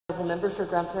The member for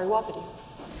Grande Prairie-Wapiti.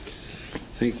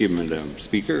 Thank you, Madam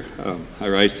Speaker. I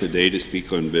rise today to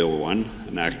speak on Bill 1,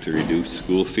 an act to reduce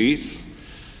school fees.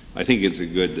 I think it's a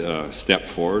good step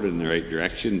forward in the right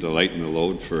direction to lighten the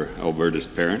load for Alberta's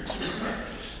parents.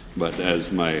 But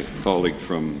as my colleague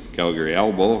from Calgary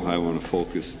Albo, I want to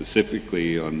focus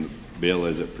specifically on the bill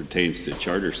as it pertains to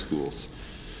charter schools.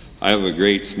 I have a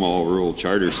great small rural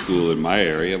charter school in my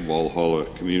area, Valhalla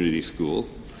Community School.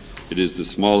 It is the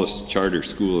smallest charter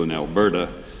school in Alberta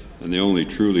and the only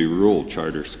truly rural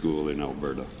charter school in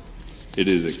Alberta. It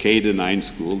is a K-9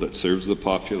 school that serves the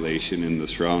population in the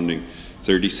surrounding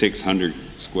 3,600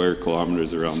 square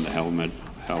kilometers around the helmet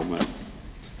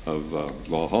of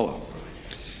Valhalla.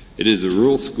 It is a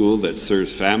rural school that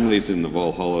serves families in the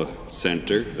Valhalla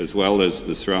Centre as well as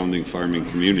the surrounding farming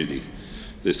community.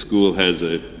 This school has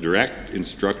a direct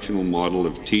instructional model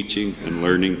of teaching and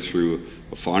learning through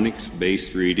a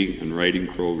phonics-based reading and writing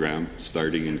program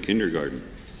starting in kindergarten.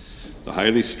 The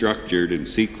highly structured and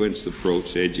sequenced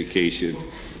approach to education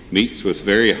meets with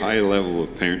very high level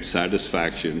of parent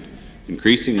satisfaction,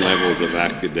 increasing levels of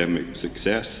academic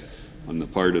success on the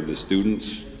part of the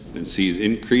students, and sees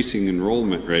increasing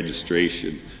enrollment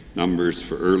registration numbers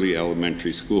for early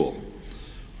elementary school.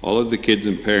 All of the kids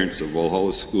and parents of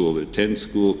Valhalla School attend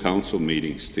school council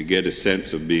meetings to get a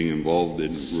sense of being involved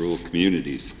in rural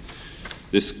communities.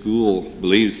 This school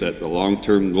believes that the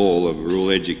long-term goal of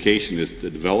rural education is to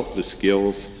develop the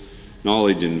skills,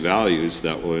 knowledge, and values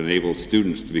that will enable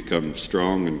students to become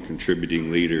strong and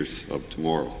contributing leaders of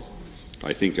tomorrow.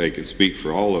 I think I can speak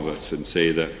for all of us and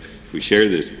say that we share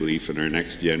this belief in our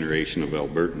next generation of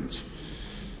Albertans.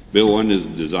 Bill 1 is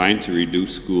designed to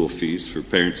reduce school fees for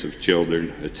parents of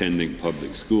children attending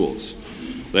public schools.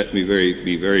 Let me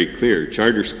be very clear,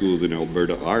 charter schools in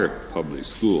Alberta are public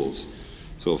schools.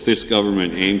 So if this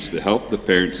government aims to help the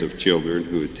parents of children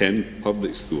who attend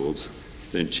public schools,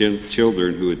 then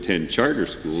children who attend charter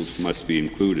schools must be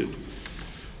included.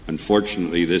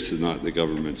 Unfortunately, this is not the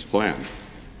government's plan.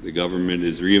 The government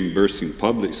is reimbursing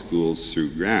public schools through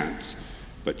grants,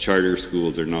 but charter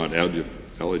schools are not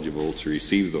eligible to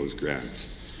receive those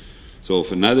grants. So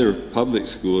if another public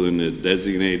school in a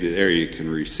designated area can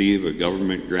receive a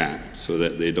government grant so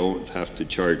that they don't have to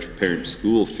charge parents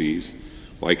school fees,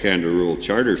 why can't a rural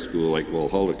charter school like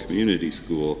Valhalla Community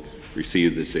School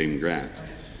receive the same grant?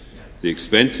 The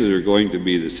expenses are going to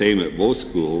be the same at both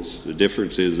schools. The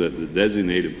difference is that the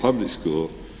designated public school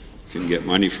can get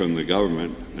money from the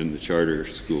government and the charter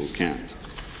school can't.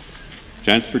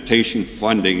 Transportation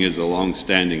funding is a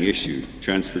long-standing issue.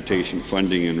 Transportation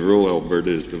funding in rural Alberta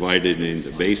is divided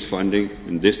into base funding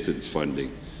and distance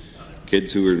funding.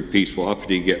 Kids who are in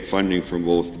Prairie-Wapiti get funding from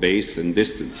both base and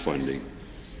distance funding.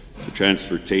 The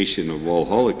transportation of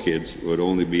Valhalla kids would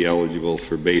only be eligible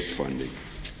for base funding.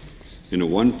 In a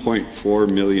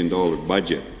 $1.4 million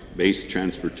budget, base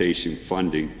transportation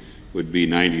funding would be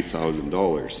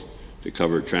 $90,000. To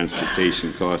cover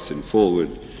transportation costs in full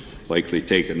would likely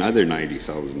take another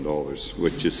 $90,000,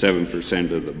 which is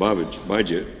 7% of the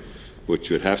budget, which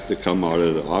would have to come out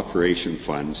of the operation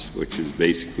funds, which is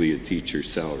basically a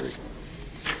teacher's salary.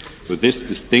 With this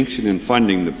distinction in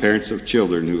funding, the parents of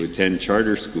children who attend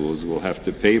charter schools will have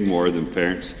to pay more than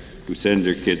parents who send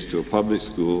their kids to a public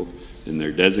school in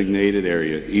their designated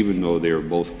area, even though they are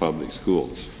both public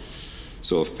schools.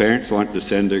 So if parents want to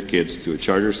send their kids to a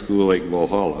charter school like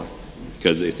Valhalla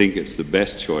because they think it's the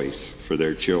best choice for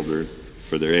their children,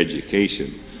 for their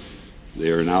education,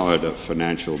 they are now at a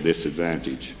financial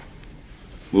disadvantage.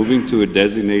 Moving to a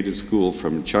designated school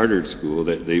from a chartered school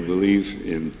that they believe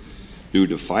in due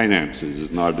to finances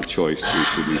is not a choice we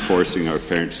should be forcing our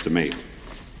parents to make.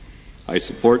 I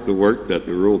support the work that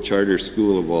the Rural Charter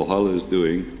School of Valhalla is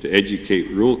doing to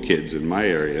educate rural kids in my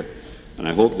area, and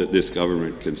I hope that this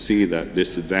government can see that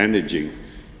disadvantaging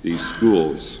these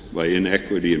schools by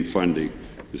inequity in funding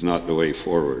is not the way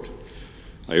forward.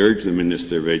 I urge the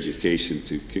Minister of Education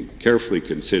to carefully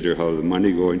consider how the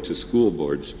money going to school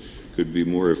boards could be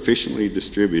more efficiently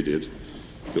distributed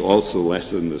to also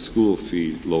lessen the school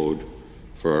fees load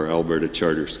for our Alberta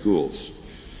charter schools.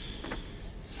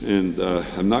 And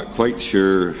I'm not quite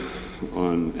sure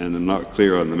on, and I'm not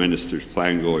clear on the Minister's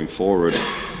plan going forward,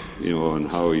 on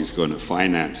how he's going to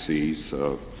finance these.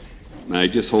 And I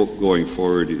just hope going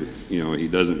forward, he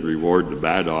doesn't reward the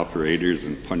bad operators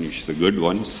and punish the good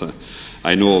ones.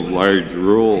 I know of large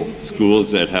rural schools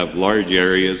that have large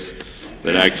areas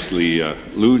that actually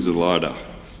lose a lot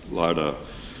of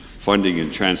funding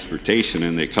and transportation,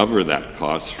 and they cover that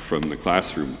cost from the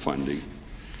classroom funding,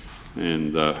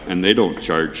 and they don't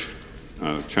charge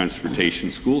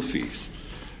transportation school fees.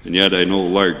 And yet I know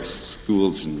large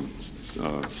schools in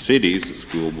cities, the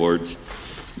school boards,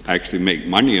 actually make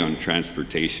money on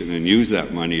transportation and use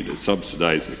that money to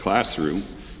subsidize the classroom.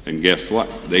 And guess what?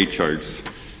 They charge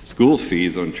school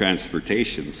fees on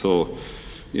transportation. So,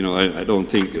 you know, I don't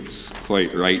think it's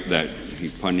quite right that he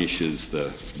punishes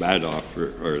the bad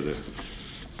or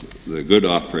the good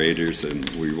operators and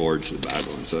rewards the bad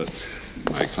ones. So that's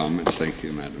my comments. Thank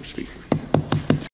you, Madam Speaker.